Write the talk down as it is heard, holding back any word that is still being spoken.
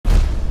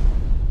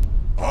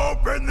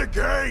Open the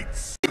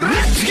gates!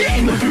 Let's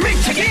game! Make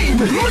the game!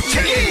 What's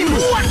the game?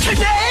 What's the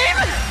name?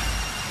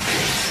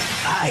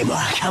 I'm a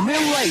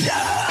Kamen Rider.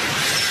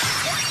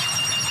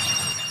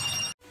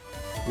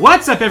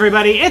 What's up,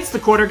 everybody? It's the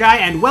Quarter Guy,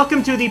 and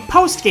welcome to the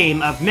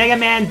post-game of Mega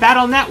Man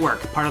Battle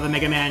Network, part of the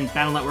Mega Man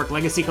Battle Network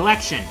Legacy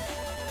Collection.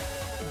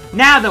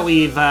 Now that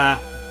we've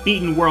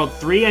beaten World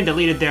 3 and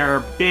deleted their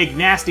big,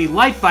 nasty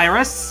life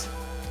virus,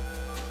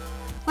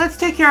 let's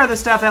take care of the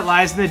stuff that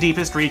lies in the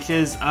deepest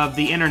reaches of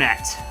the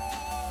internet.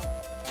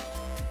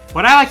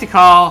 What I like to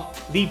call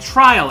the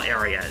trial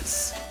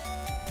areas.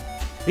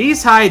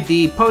 These hide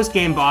the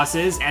post-game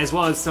bosses, as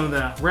well as some of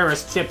the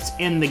rarest chips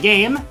in the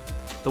game,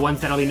 the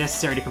ones that'll be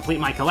necessary to complete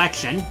my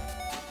collection.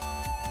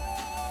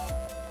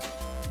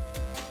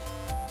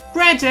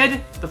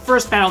 Granted, the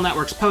first Battle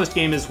Network's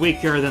post-game is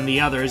weaker than the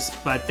others,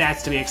 but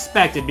that's to be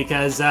expected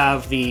because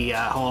of the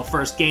whole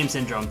first game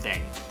syndrome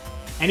thing.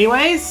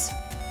 Anyways,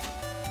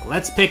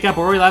 let's pick up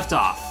where we left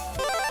off.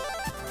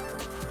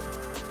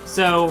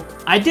 So,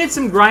 I did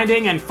some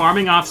grinding and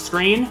farming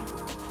off-screen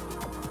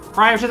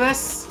prior to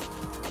this.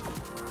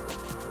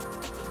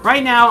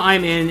 Right now,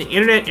 I'm in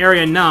Internet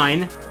Area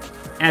 9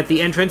 at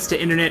the entrance to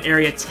Internet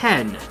Area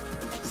 10.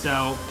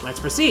 So,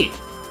 let's proceed.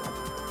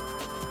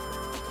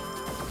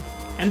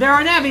 And there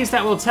are navies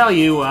that will tell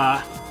you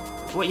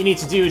what you need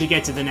to do to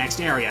get to the next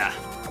area.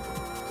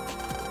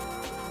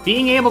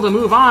 Being able to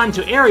move on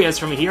to areas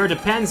from here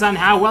depends on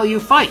how well you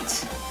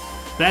fight.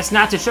 Best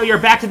not to show your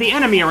back to the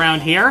enemy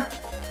around here.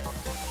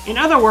 In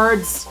other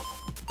words,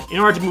 in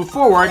order to move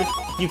forward,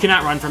 you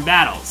cannot run from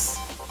battles.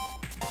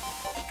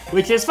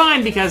 Which is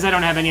fine because I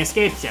don't have any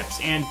escape chips,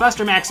 and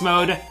Buster Max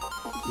mode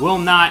will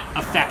not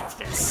affect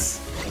this.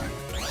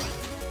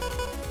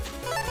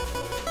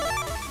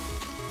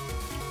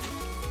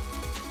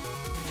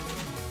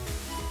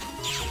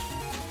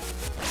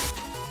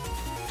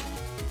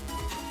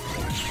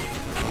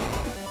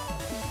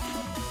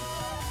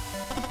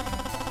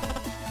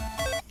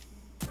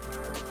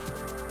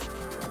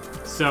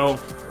 So,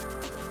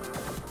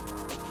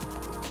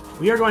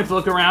 we are going to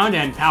look around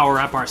and power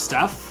up our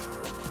stuff.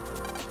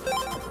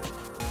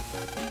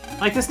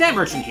 Like this net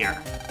merchant here.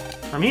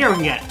 From here we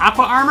can get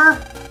Aqua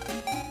Armor,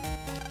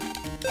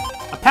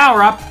 a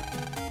power-up,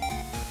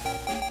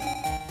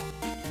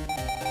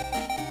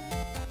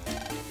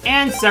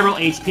 and several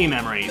HP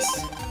memories.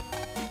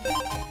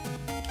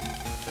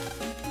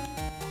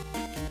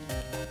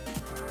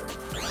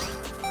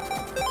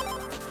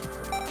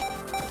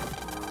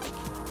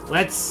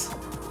 Let's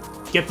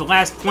get the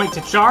last point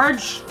to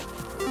charge.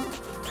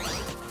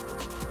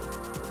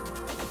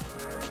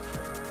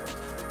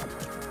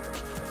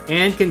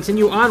 And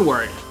continue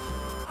onward.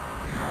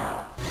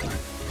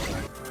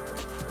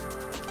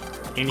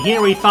 And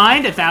here we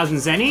find 1,000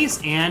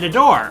 zennies and a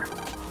door.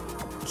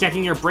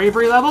 Checking your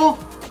bravery level.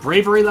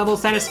 Bravery level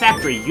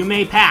satisfactory. You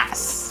may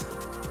pass.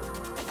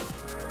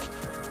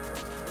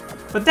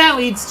 But that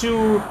leads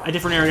to a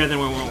different area than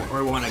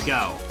where we want to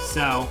go.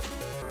 So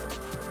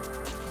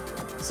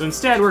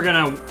instead, we're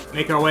gonna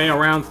make our way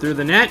around through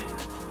the net.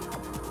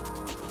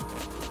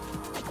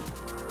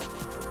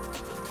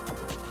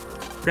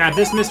 Grab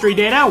this mystery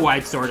data,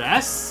 Wide Sword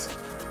S.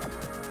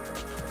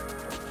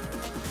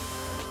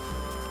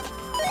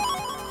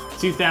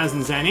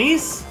 2,000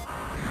 zennies.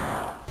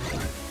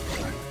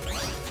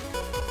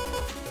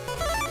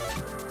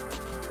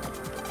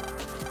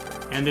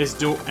 And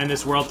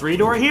this World 3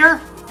 door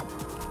here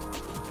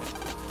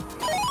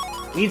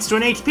leads to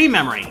an HP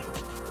memory.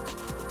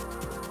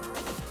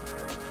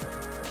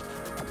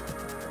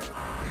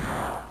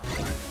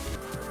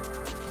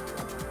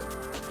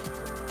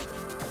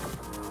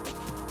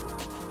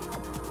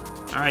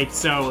 Alright,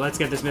 so let's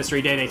get this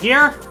mystery data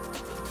here.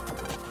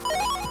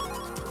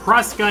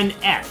 Cross Gun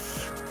F.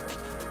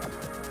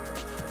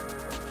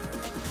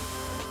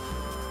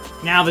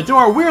 Now, the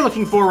door we're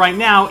looking for right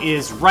now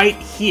is right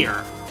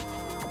here.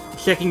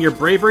 Checking your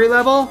bravery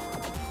level.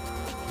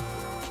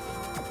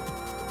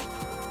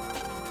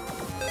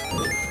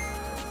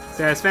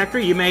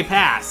 Satisfactory, you may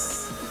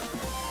pass.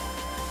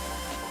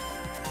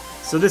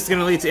 So this is going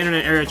to lead to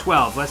Internet Area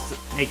 12. Let's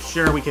make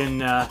sure we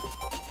can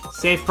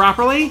save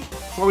properly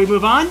before we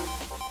move on.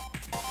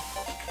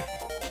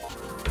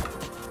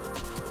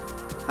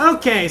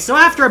 Okay, so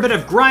after a bit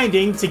of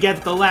grinding to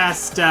get the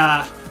last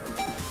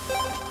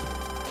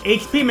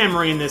HP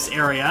memory in this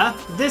area,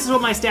 this is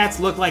what my stats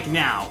look like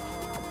now.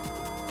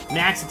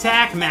 Max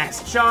attack,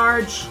 max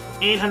charge,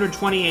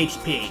 820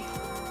 HP.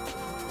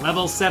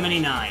 Level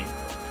 79.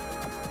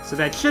 So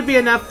that should be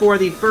enough for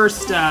the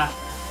first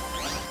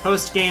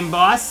post-game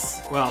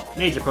boss. Well,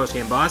 major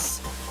post-game boss.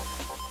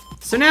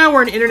 So now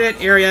we're in Internet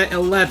Area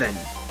 11.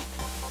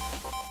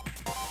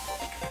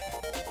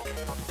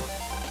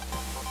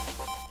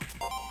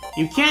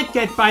 You can't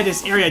get by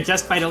this area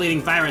just by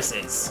deleting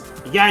viruses.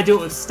 You gotta do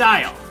it with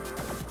style.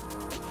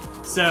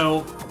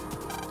 So,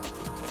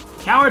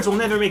 cowards will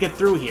never make it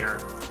through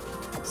here.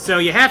 So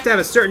you have to have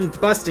a certain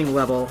busting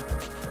level,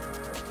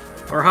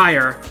 or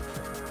higher.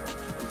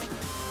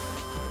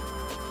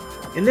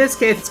 In this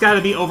case, it's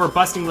gotta be over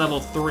busting level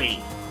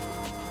 3.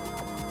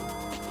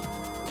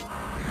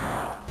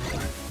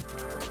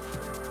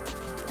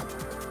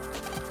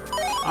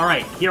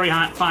 Alright, here we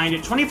find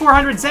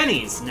 2,400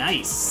 zennies.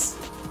 Nice.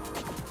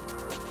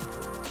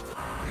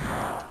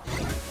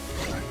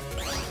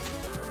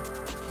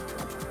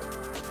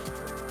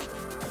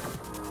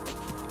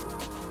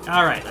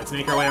 Alright, let's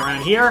make our way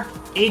around here.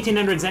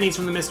 1,800 zennies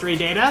from the mystery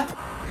data.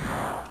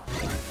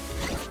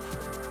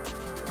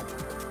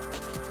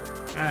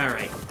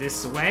 Alright,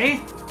 this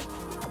way.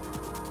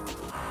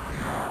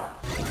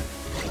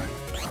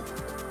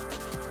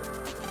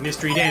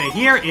 Mystery data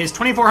here is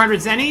 2,400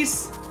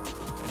 zennies.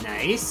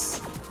 Nice.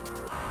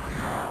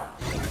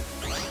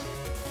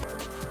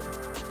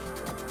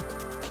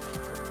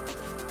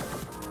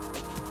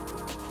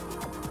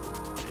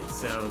 And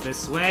so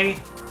this way,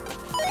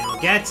 and we'll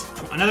get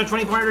another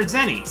 2,400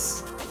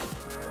 zennies.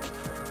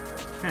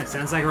 Yeah,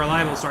 sounds like a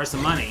reliable source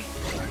of money.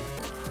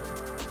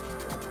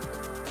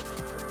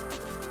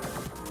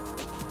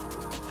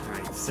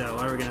 Alright, so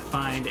what are we gonna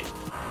find?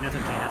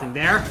 Nothing, okay, nothing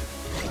there.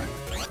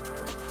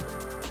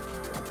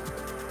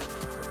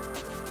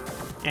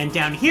 And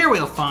down here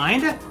we'll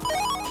find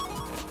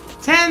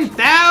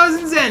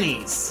 10,000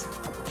 zennies.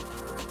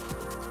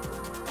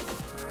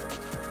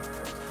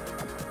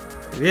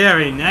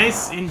 Very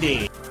nice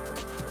indeed.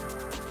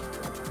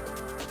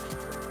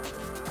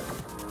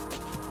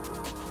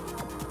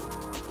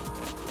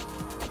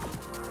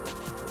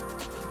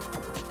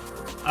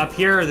 Up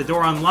here, the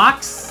door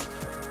unlocks.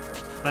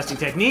 Busting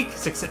technique,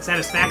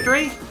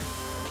 satisfactory.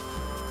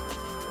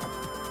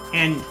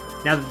 And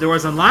now that the door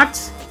is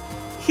unlocked,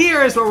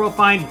 here is where we'll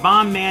find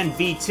Bomb Man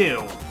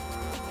V2.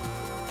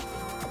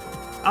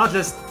 I'll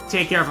just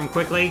take care of him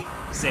quickly.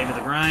 Save to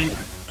the grind.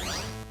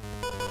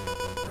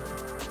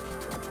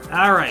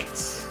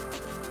 Alright.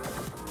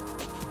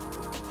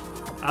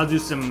 I'll do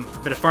some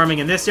bit of farming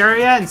in this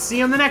area and see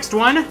you in the next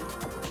one.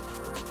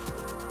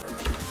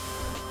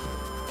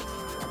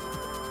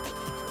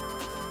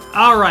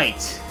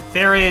 Alright.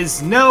 There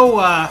is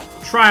no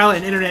trial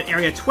in Internet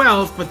Area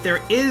 12, but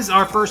there is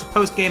our first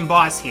post-game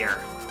boss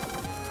here.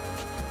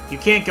 You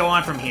can't go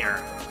on from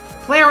here.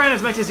 Play around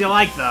as much as you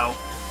like, though.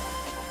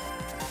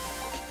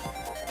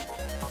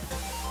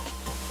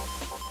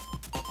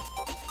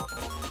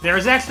 There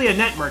is actually a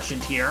net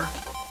merchant here.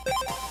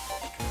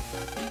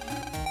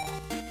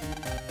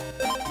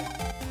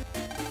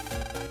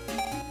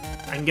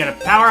 I can get a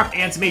power-up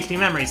and some HD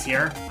memories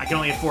here. I can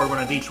only afford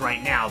one of each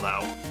right now,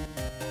 though.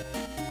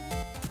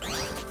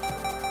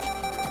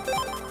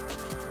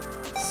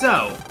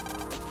 So...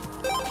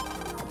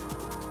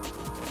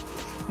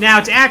 now,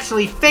 to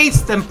actually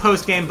face the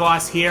post-game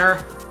boss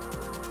here,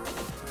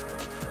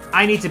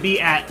 I need to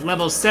be at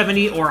level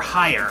 70 or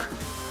higher.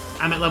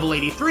 I'm at level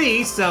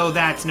 83, so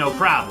that's no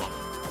problem.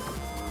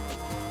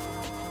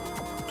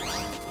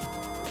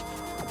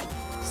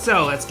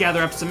 So, let's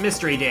gather up some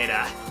mystery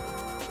data.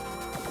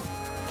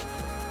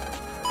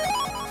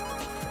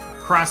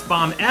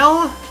 Crossbomb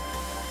L.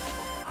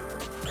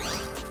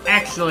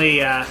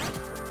 Actually,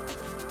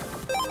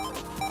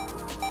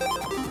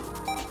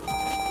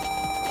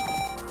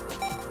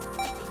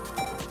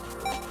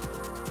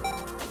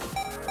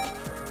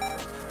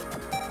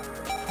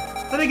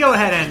 let me go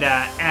ahead and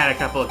add a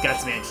couple of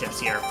Gutsman chips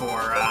here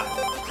for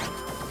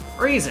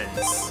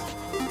reasons.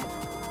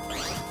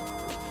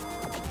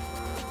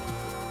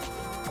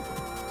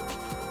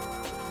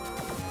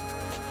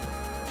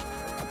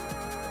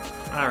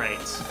 Alright.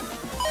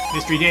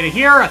 Mystery data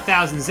here,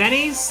 1,000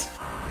 zennies.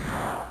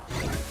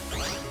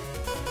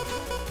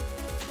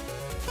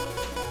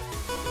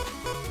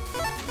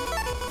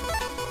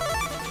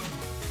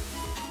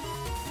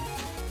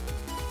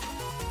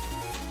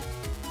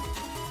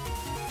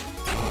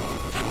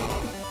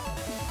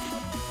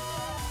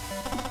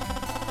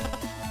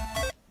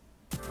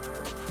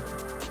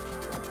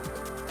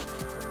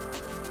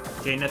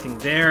 Okay, nothing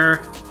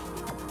there.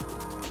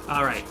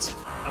 Alright,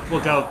 up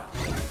we'll go.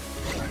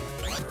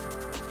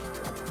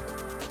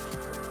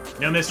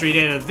 No mystery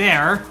data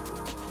there.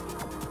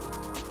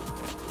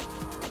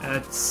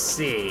 Let's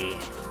see.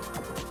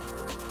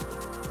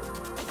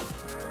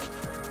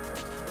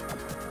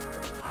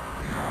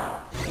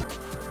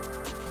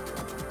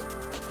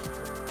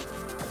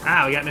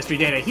 Ah, we got mystery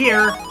data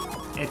here.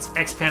 It's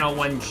X Panel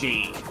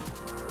 1G.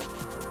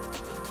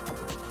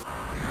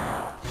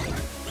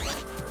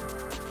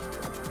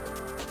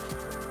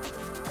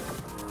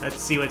 Let's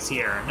see what's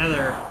here.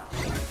 Another...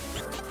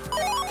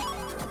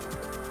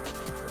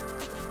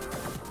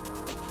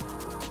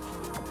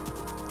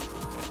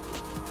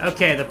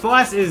 okay, the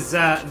boss is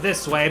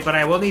this way, but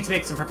I will need to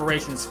make some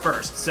preparations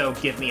first, so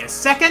give me a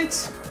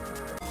second.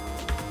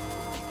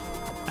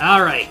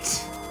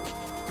 Alright.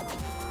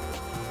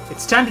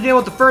 It's time to deal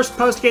with the first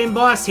post-game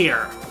boss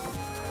here.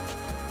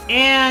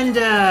 And,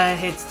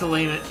 it's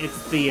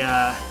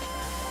the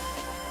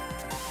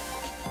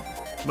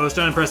most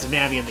unimpressive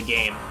Navi in the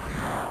game.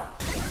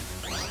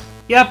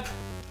 Yep.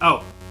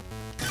 Oh.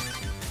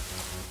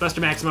 Buster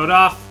Max mode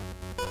off.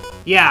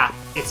 Yeah,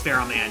 it's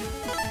Pharaoh Man.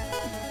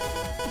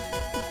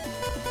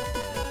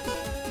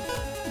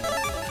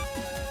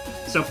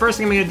 So first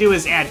thing I'm going to do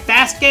is add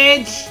Fast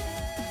Gauge.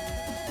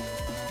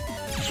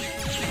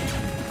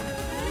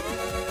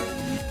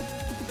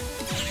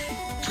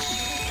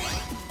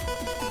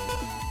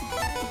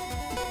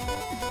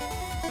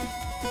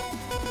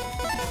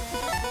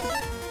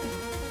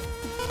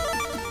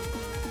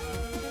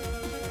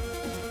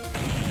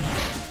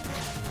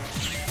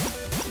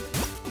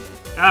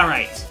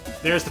 Alright,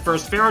 there's the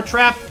first Pharaoh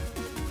Trap.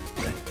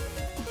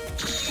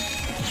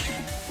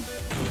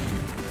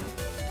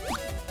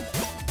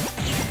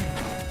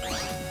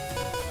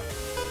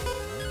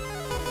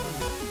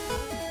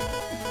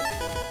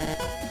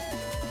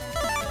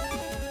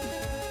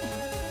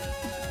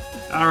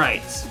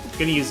 Alright,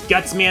 gonna use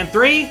Gutsman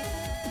 3.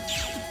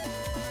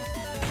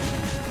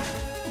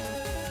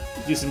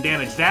 Do some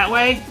damage that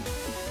way.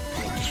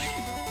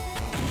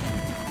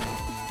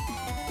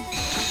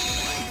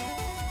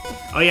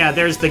 Oh yeah,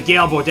 there's the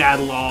Gale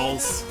Bodad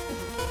lols.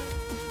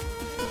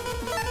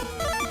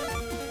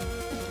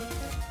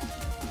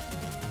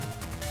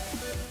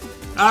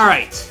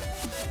 Alright.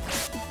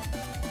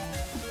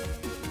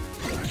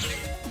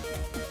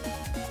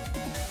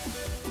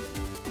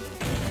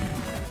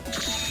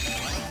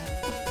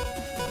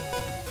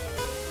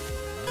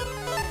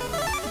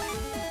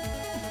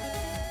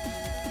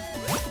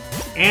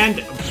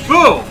 And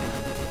boom!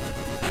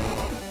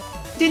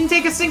 Didn't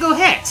take a single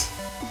hit!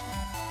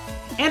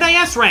 And I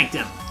S-ranked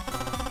him.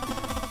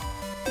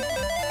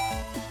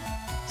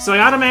 So I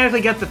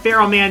automatically get the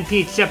Pharaoh Man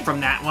P chip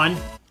from that one.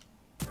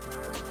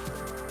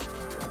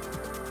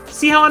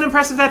 See how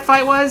unimpressive that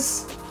fight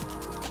was?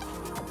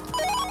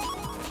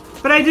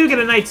 But I do get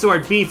a Night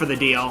Sword B for the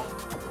deal.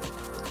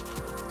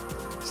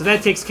 So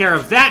that takes care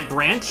of that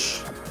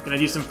branch. Gonna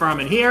do some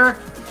farming here.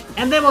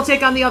 And then we'll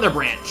take on the other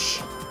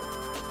branch.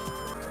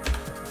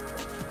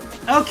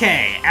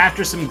 Okay,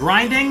 after some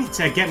grinding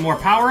to get more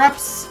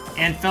power-ups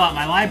and fill out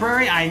my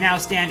library, I now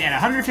stand at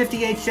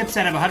 158 chips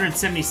out of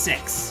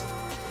 176.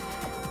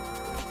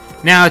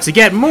 Now, to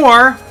get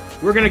more,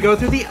 we're going to go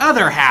through the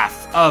other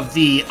half of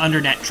the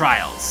Undernet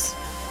Trials.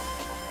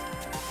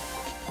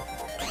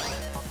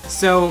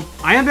 So,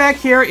 I am back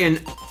here in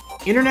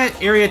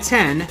Internet Area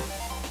 10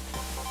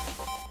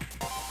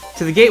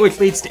 to the gate which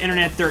leads to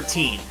Internet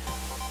 13.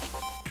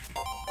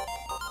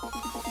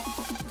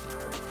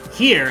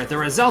 Here, the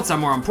results are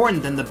more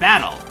important than the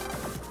battle.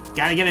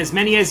 Gotta get as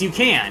many as you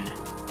can.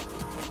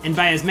 And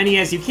by as many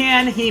as you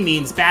can, he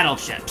means battle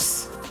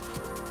chips.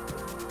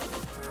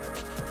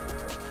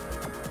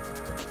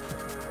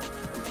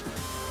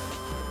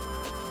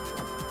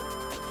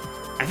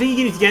 I think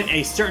you need to get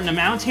a certain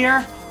amount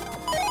here.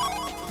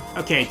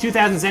 Okay,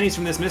 2,000 zennies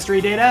from this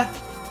mystery data.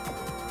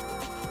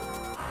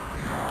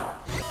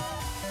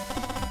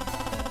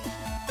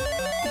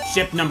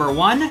 Ship number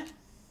 1.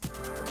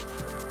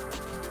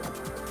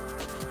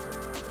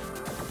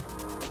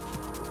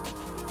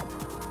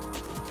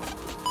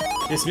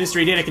 This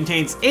mystery data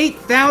contains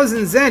 8,000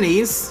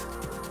 zennies.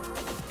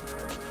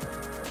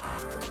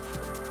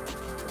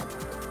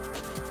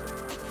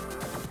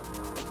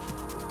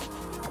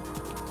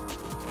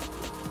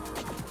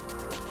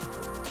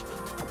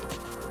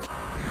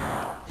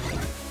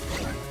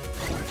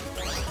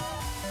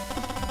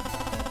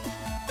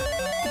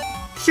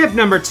 Ship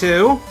number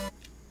 2.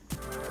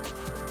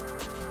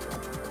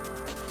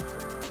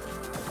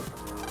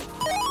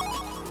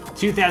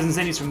 $2,000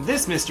 zennies from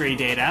this mystery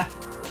data.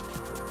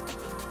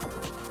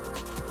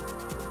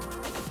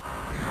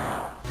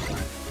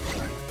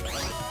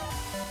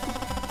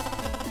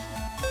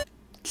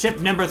 Ship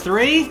number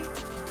 3.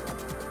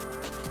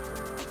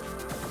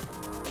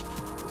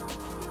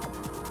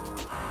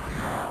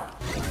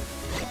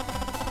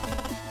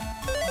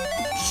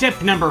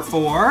 Ship number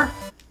 4.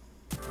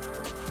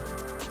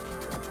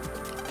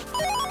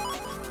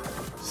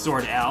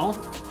 Sword L.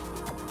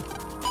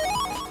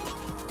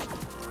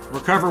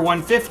 Recover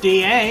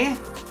 150, eh?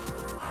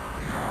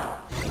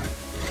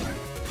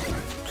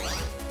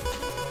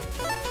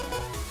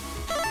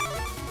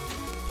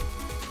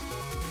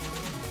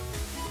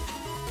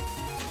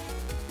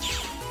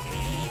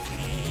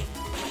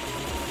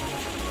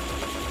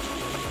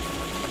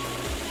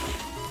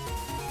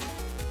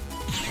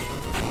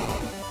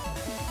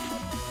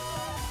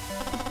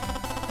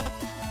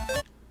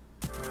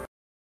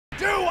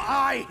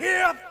 I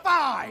hear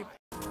 5!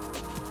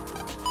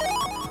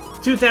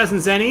 2,000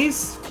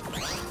 zennies.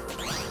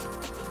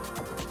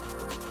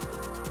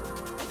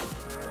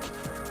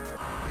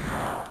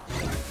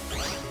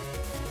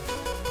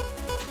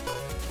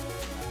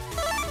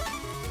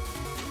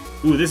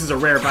 Ooh, this is a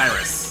rare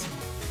virus.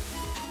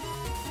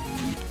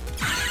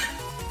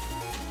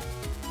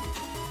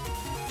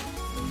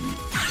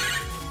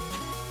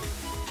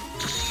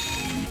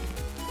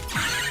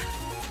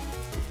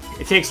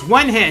 It takes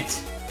 1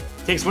 hit.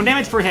 Takes 1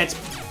 damage per hit.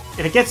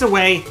 If it gets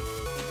away,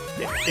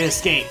 it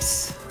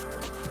escapes.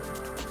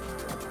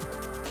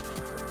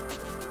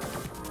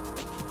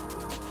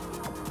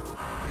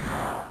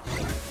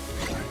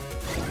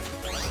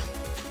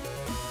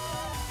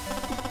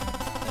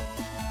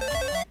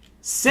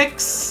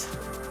 Six.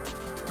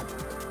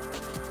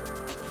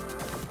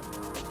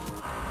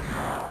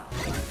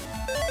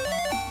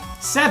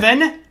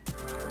 7.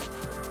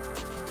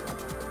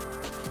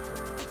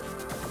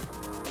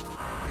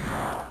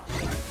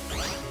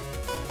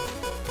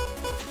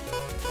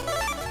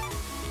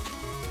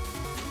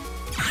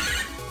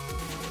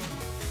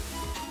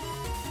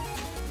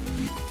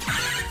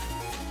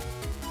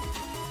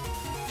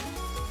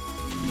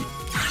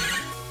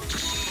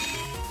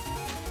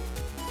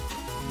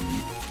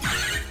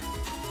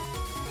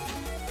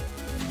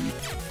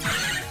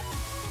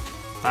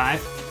 5,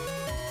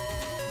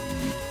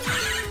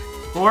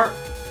 4,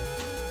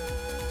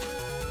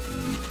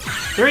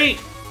 3,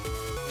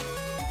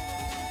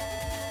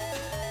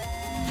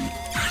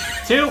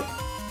 2.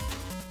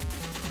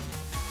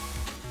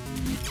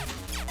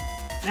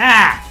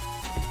 Ah!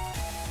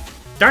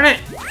 Darn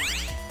it!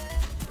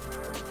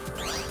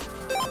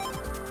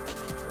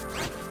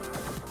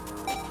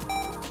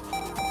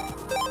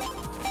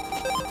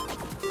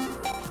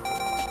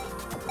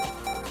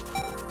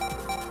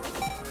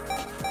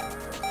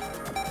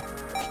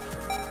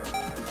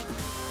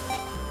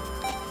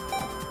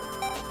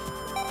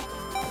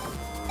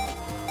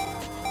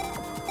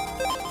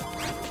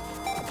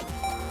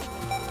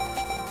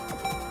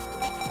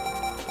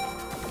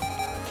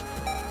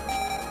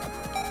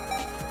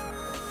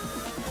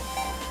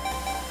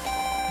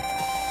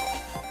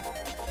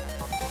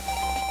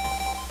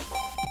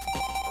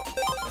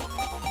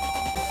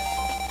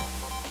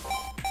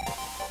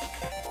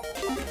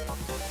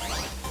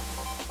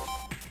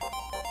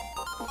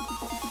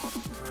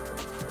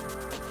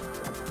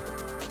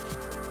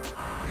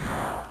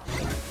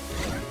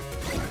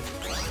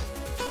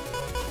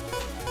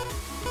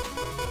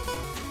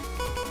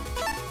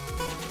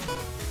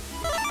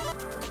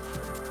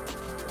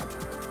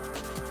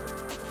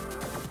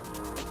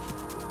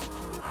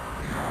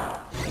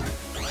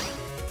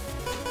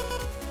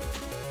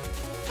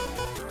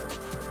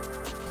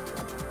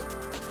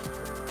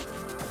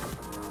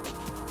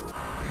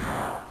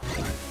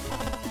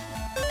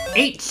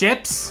 Eight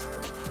chips.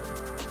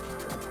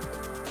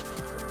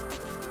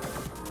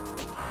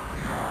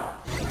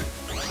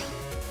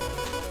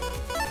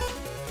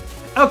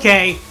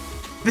 Okay,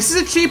 this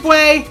is a cheap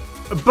way,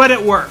 but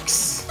it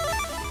works.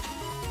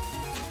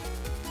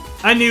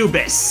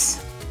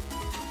 Anubis.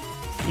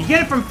 You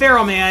get it from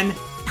Pharaoh Man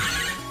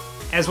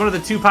as one of the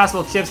 2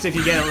 possible chips if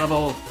you get it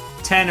level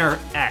 10 or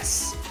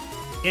S.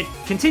 It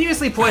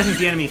continuously poisons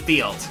the enemy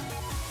field.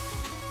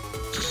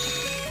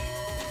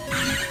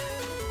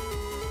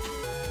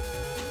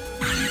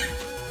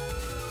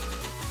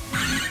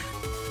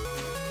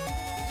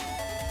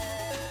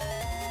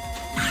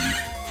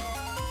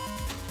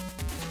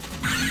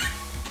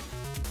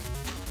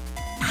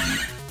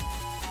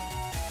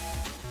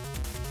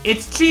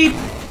 It's cheap,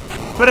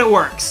 but it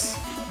works.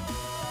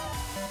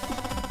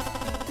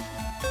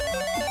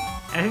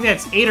 I think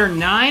that's 8 or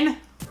 9.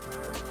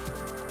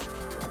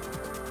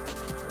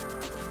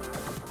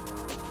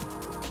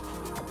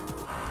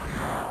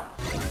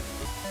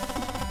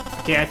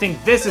 Okay, I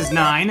think this is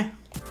 9.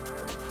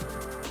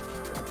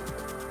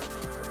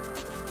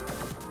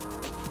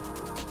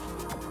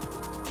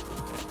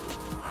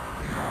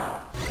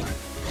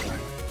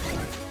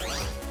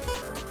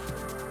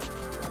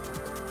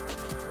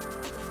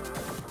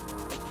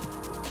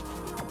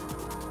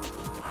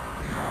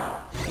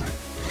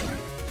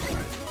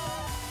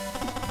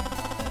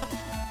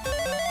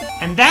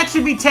 And that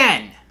should be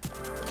 10.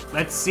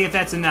 Let's see if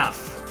that's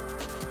enough.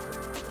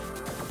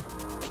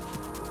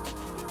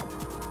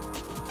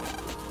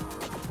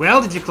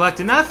 Well, did you collect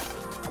enough?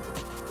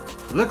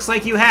 Looks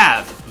like you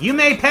have. You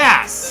may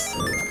pass.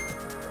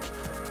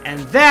 And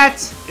that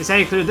is how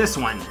you clear this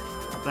one.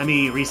 Let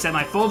me reset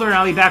my folder and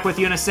I'll be back with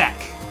you in a sec.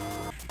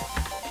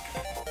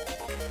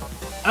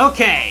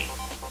 Okay.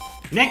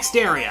 Next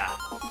area.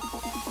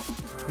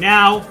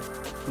 Now,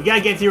 we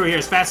gotta get through here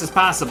as fast as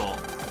possible.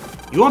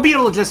 You won't be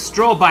able to just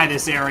stroll by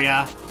this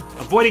area.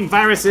 Avoiding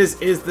viruses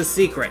is the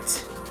secret.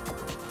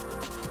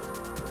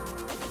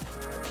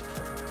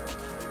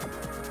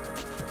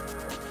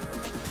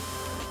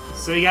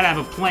 So you gotta have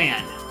a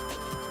plan.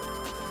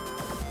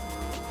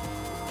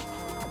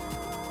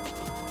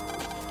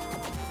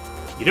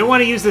 You don't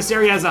want to use this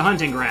area as a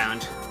hunting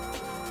ground.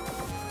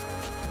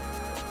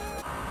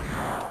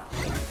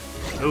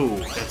 Oh,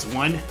 that's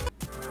 1.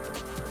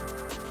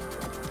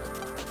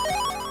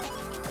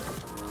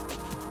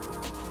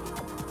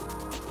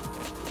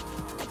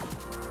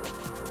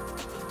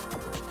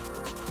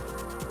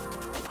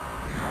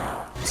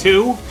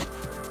 Two.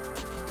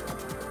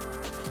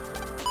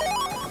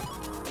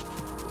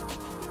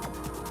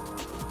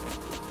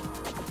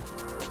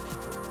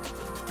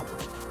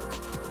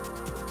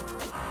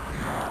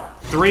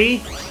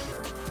 Three.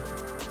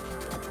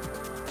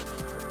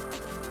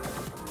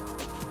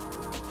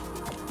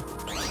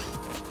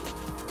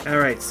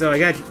 Alright, so I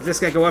got this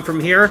guy go up from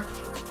here.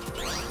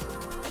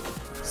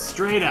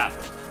 Straight up.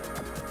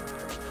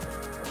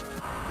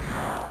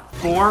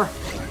 4.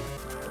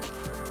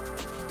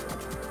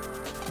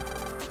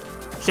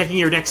 Checking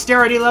your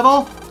dexterity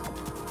level.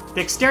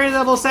 Dexterity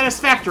level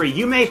satisfactory.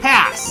 You may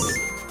pass.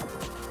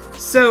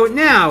 So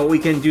now we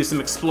can do some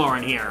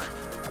exploring here.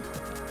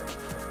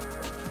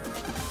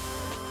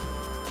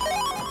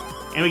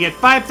 And we get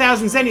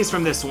 5,000 zennies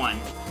from this one.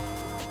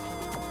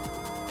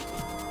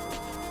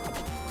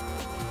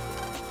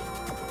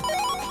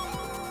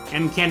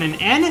 M Cannon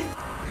N.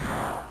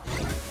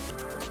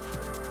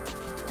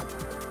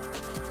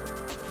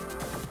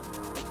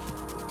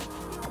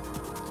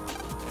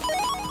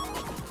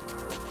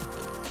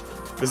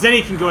 The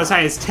zenny can go as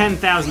high as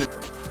 10,000.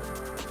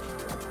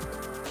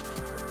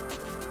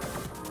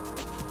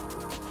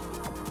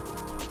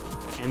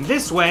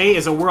 this way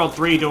is a World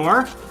 3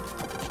 door,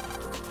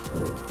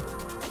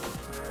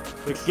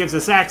 which gives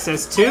us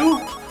access to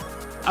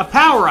a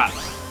power-up.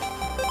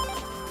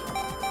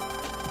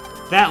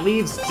 That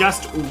leaves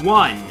just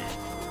one.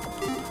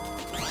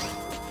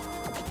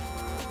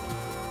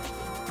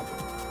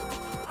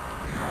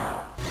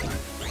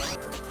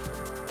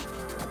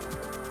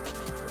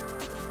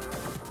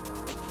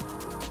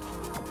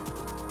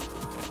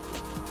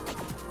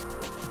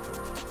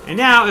 And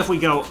now, if we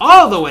go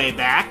all the way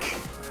back,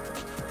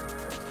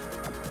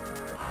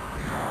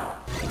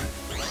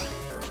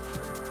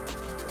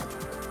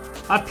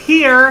 up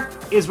here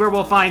is where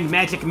we'll find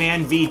Magic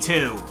Man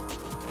V2.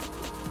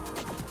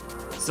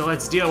 So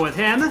let's deal with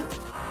him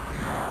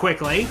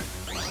quickly.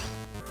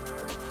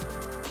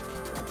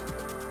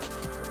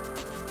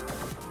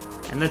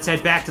 And let's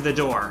head back to the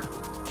door.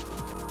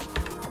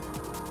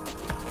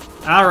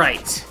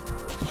 Alright.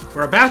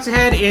 We're about to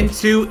head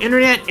into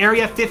Internet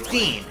Area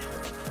 15.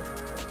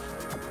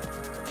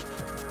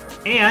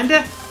 And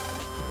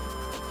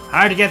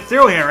hard to get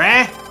through here,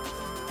 eh?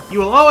 You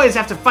will always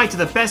have to fight to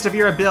the best of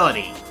your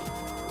ability.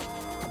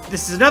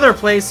 This is another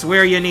place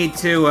where you need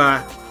to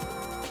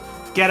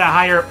get a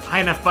high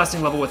enough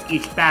busting level with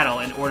each battle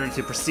in order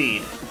to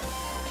proceed.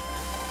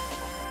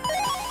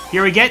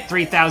 Here we get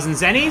 3,000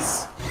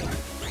 Zennies.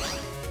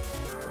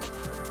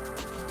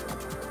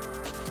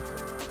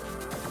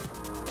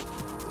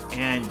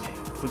 And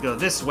if we go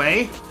this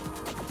way,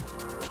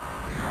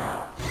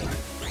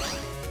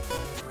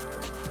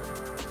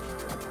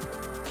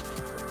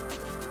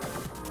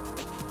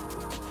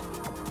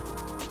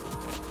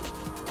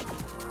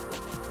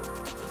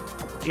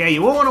 yeah,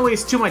 you won't want to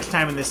waste too much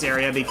time in this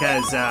area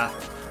because,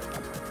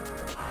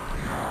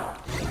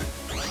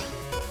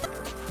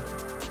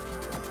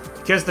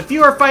 the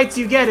fewer fights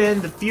you get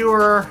in, the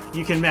fewer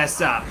you can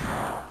mess up.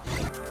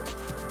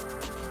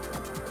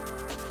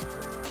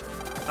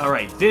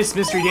 Alright, this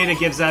mystery data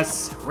gives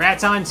us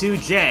Raton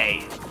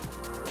 2J.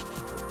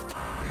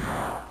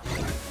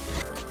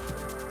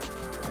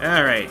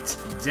 Alright,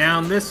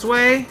 down this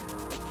way.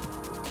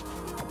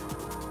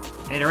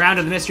 And around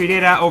to the mystery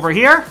data over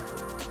here,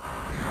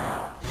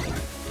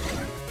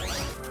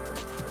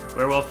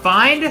 where we'll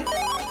find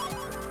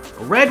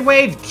Red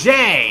Wave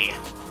J.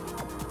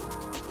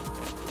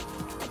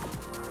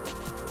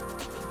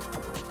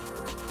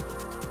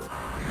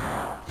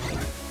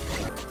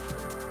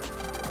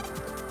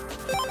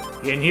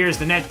 And here's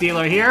the net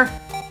dealer here.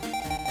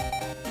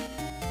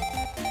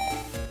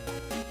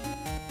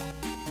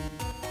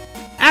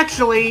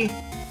 Actually,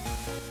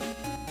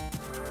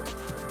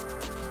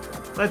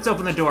 let's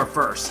open the door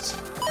first.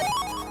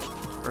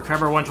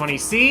 Recover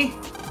 120C.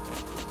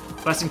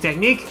 Busting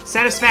technique,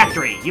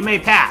 satisfactory. You may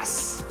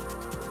pass.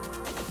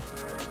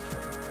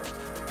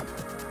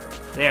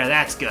 There,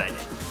 that's good.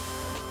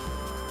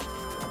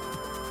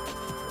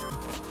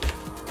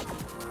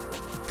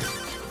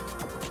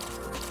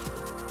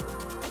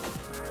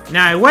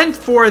 Now, I went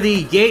for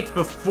the gate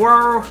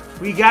before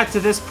we got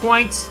to this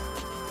point,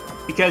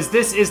 because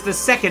this is the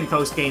second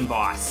post-game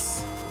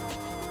boss.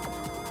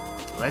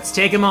 Let's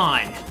take him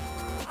on.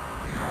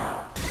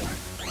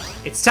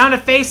 It's time to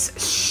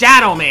face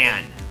Shadow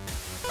Man.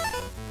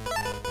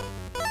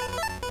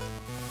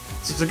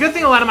 So it's a good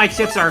thing a lot of my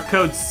chips are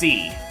code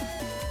C.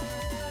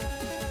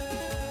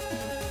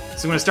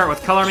 So I'm going to start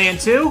with Color Man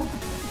 2.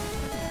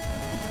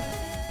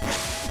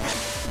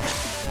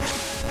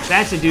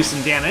 That should do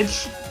some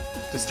damage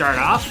to start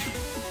off.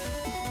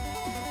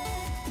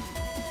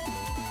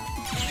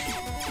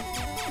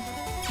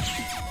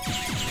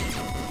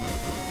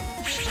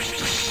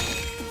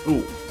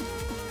 Ooh.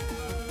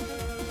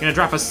 Gonna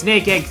drop a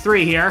Snake Egg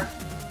 3 here.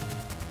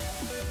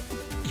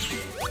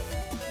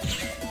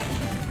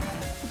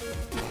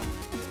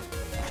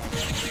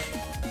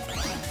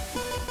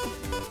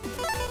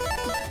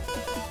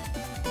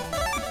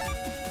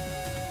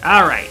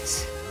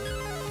 Alright.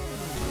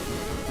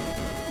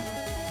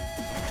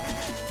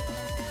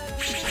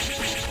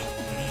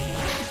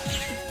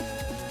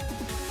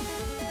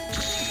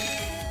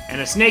 And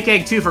a Snake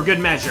Egg 2 for good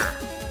measure.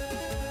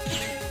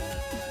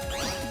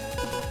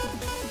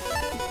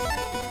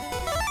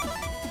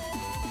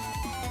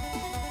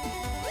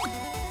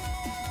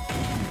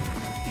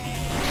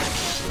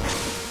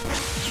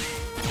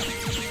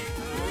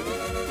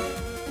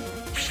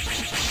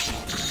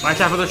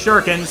 Watch out for the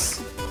shurikens.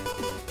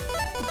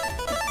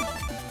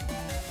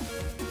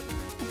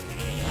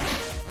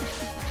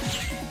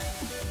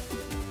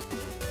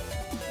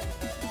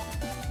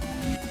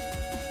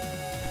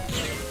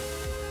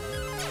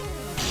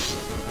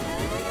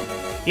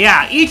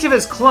 Yeah, each of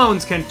his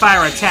clones can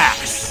fire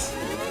attacks.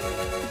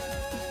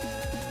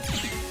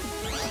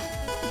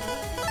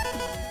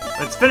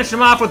 Let's finish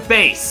him off with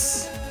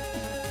base.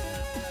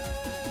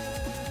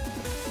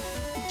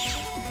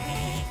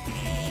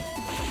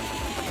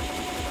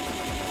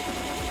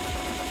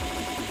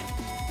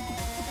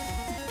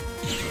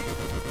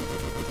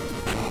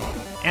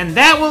 And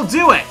that will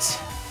do it.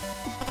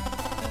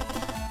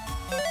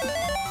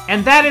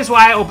 And that is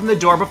why I opened the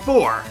door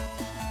before.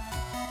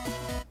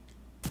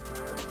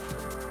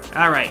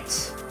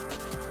 Alright.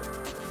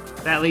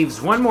 That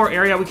leaves one more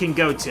area we can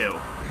go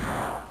to.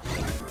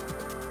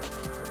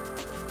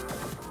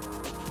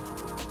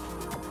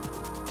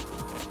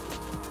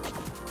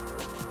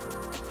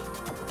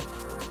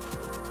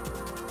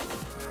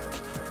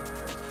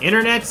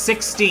 Internet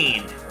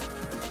 16.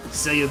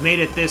 So you've made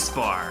it this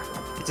far.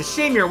 It's a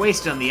shame you're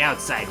wasted on the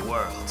outside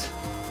world.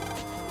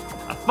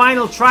 A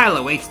final trial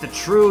awaits the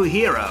true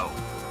hero.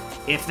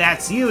 If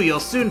that's you, you'll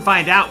soon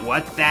find out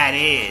what that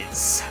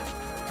is.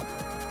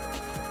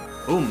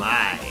 Oh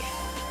my.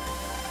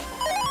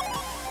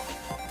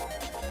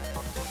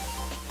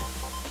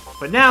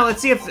 But now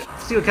let's see what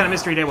kind of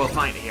mystery day we'll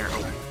find here.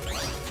 Oh.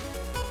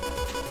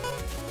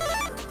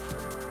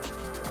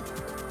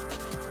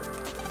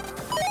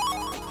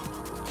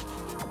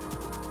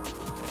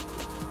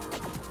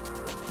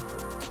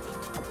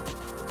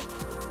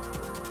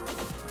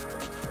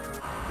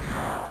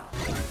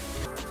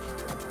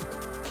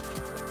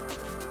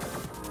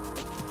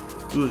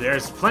 Ooh,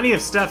 there's plenty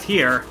of stuff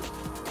here.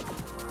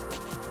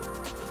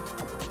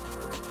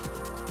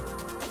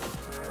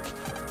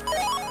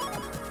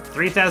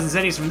 $3,000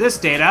 zennies from this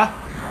data.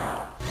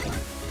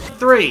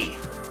 3.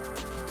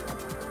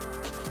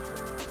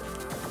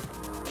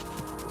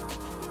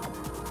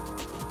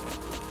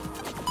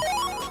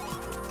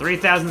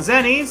 $3,000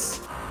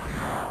 zennies.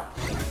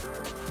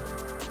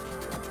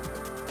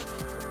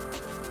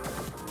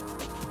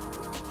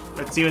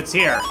 Let's see what's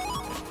here.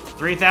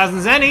 3,000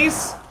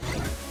 zennies.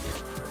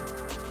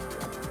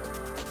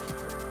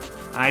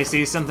 I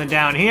see something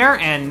down here,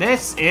 and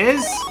this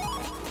is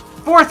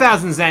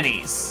 4,000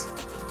 zennies.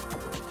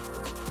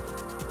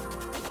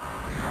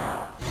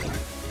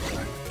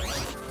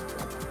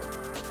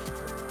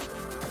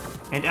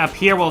 And up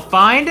here we'll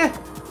find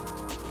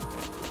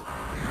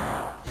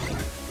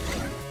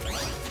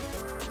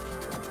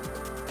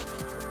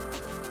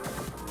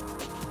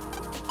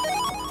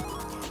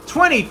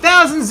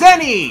 20,000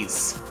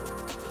 zennies!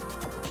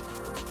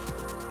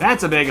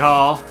 That's a big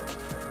haul.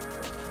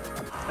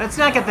 Let's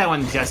not get that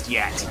one just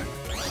yet.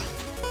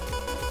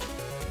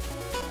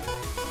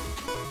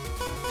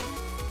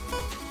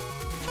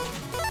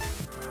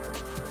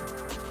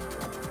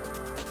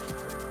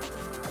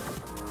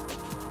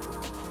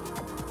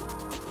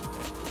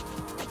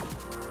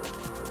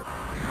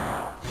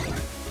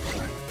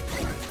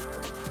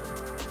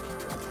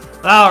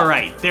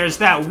 Alright, there's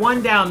that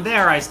one down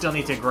there I still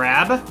need to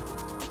grab.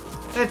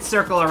 Let's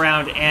circle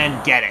around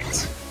and get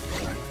it.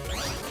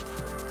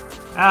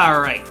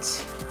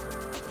 Alright.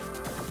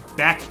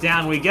 Back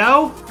down we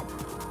go.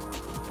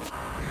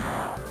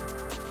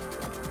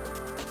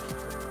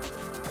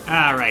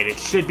 Alright, it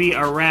should be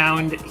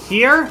around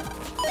here.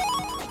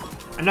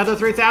 Another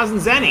 3,000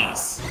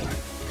 zennies.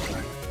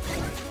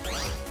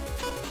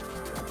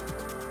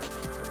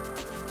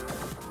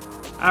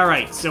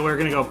 Alright, so we're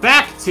gonna go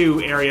back to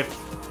area...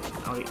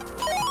 Oh, wait.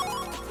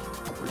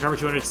 Recover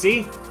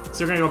 200C.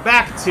 So we're gonna go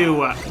back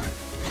to...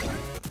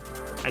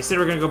 I said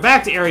we're gonna go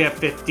back to area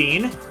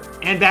 15,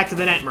 and back to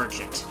the net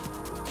merchant.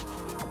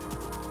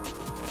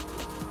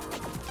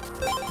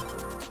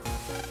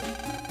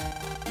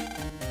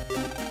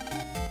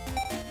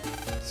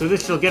 So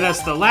this shall get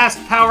us the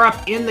last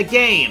power-up in the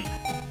game.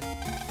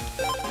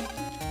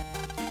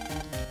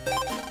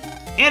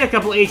 And a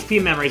couple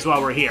HP memories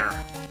while we're here.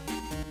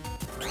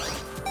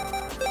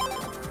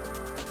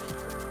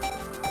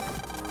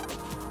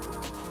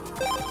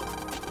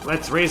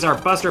 Let's raise our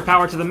buster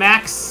power to the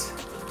max.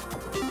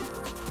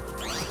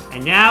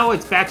 And now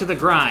it's back to the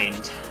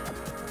grind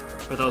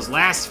for those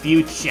last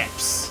few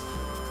chips.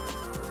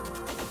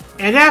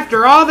 And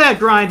after all that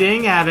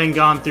grinding, having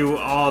gone through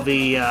all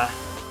the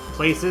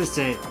places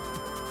to...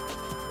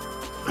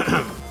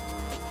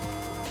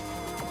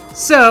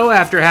 So,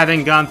 after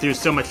having gone through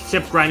so much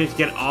chip grinding to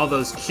get all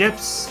those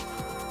chips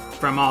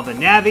from all the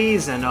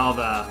navies and all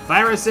the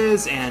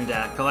viruses and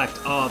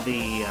collect all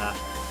the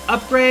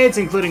upgrades,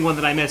 including one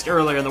that I missed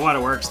earlier in the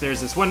waterworks, there's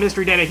this one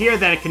mystery data here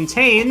that it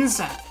contains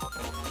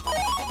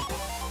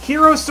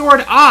Hero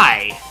Sword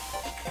I.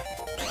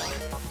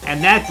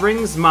 And that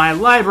brings my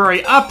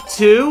library up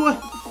to...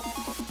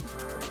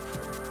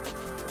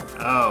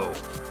 Oh.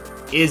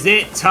 Is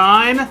it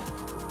time?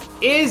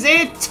 Is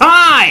it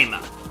time?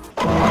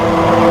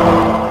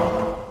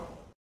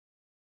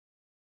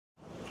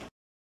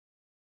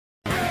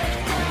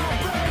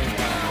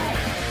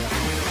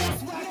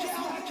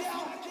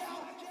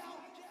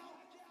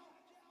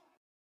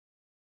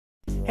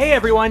 Hey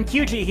everyone,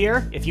 QG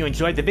here. If you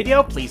enjoyed the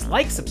video, please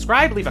like,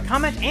 subscribe, leave a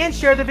comment, and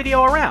share the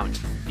video around.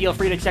 Feel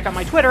free to check out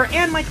my Twitter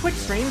and my Twitch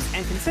streams,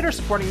 and consider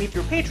supporting me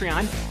through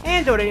Patreon,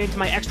 and donating to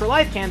my Extra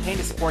Life campaign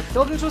to support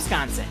Children's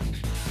Wisconsin.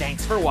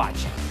 Thanks for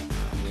watching.